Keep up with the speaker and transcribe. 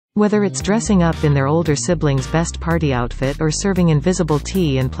Whether it's dressing up in their older siblings' best party outfit or serving invisible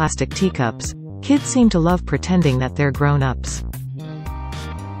tea in plastic teacups, kids seem to love pretending that they're grown-ups.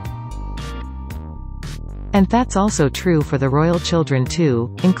 And that's also true for the royal children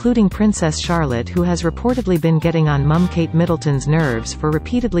too, including Princess Charlotte, who has reportedly been getting on Mum Kate Middleton's nerves for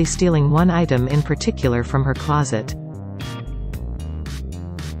repeatedly stealing one item in particular from her closet.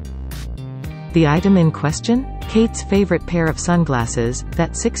 The item in question? Kate's favorite pair of sunglasses,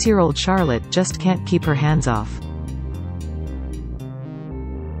 that 6-year-old Charlotte just can't keep her hands off.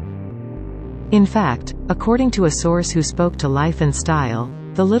 In fact, according to a source who spoke to Life and Style,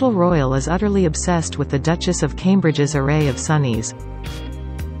 the little royal is utterly obsessed with the Duchess of Cambridge's array of sunnies.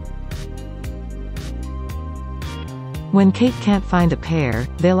 When Kate can't find a pair,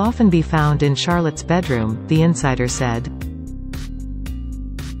 they'll often be found in Charlotte's bedroom, the insider said.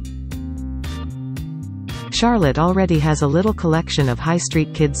 Charlotte already has a little collection of high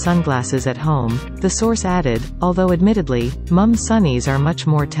street kids' sunglasses at home, the source added, although admittedly, Mum's sunnies are much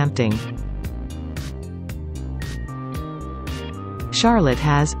more tempting. Charlotte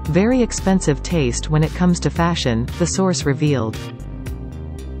has very expensive taste when it comes to fashion, the source revealed.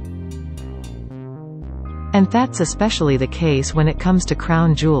 And that's especially the case when it comes to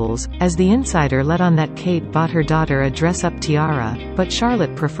crown jewels, as the insider let on that Kate bought her daughter a dress-up tiara, but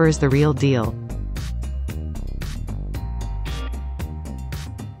Charlotte prefers the real deal.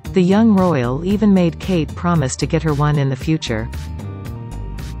 The young royal even made Kate promise to get her one in the future.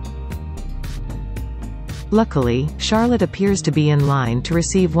 Luckily, Charlotte appears to be in line to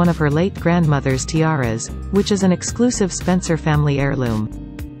receive one of her late grandmother's tiaras, which is an exclusive Spencer family heirloom.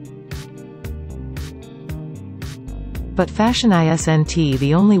 But fashion isn't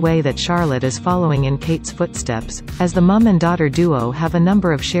the only way that Charlotte is following in Kate's footsteps, as the mum and daughter duo have a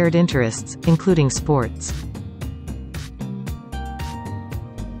number of shared interests, including sports.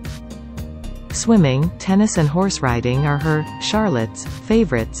 Swimming, tennis and horse riding are her, Charlotte's,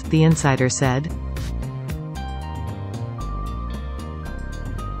 favorites, the insider said.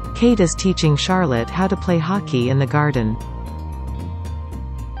 Kate is teaching Charlotte how to play hockey in the garden.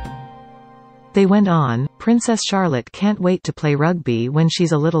 They went on, Princess Charlotte can't wait to play rugby when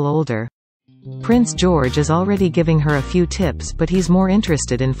she's a little older. Prince George is already giving her a few tips, but he's more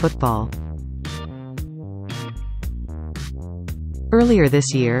interested in football. Earlier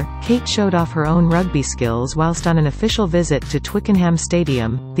this year, Kate showed off her own rugby skills whilst on an official visit to Twickenham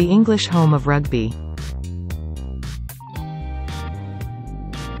Stadium, the English home of rugby.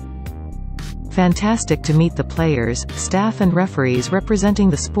 Fantastic to meet the players, staff and referees representing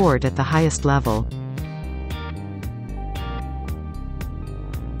the sport at the highest level.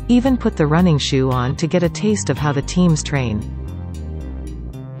 Even put the running shoe on to get a taste of how the teams train.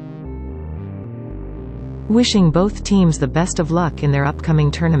 Wishing both teams the best of luck in their upcoming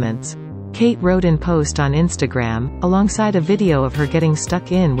tournaments. Kate wrote in post on Instagram, alongside a video of her getting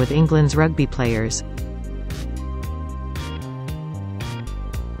stuck in with England's rugby players.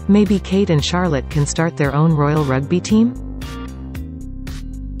 Maybe Kate and Charlotte can start their own royal rugby team?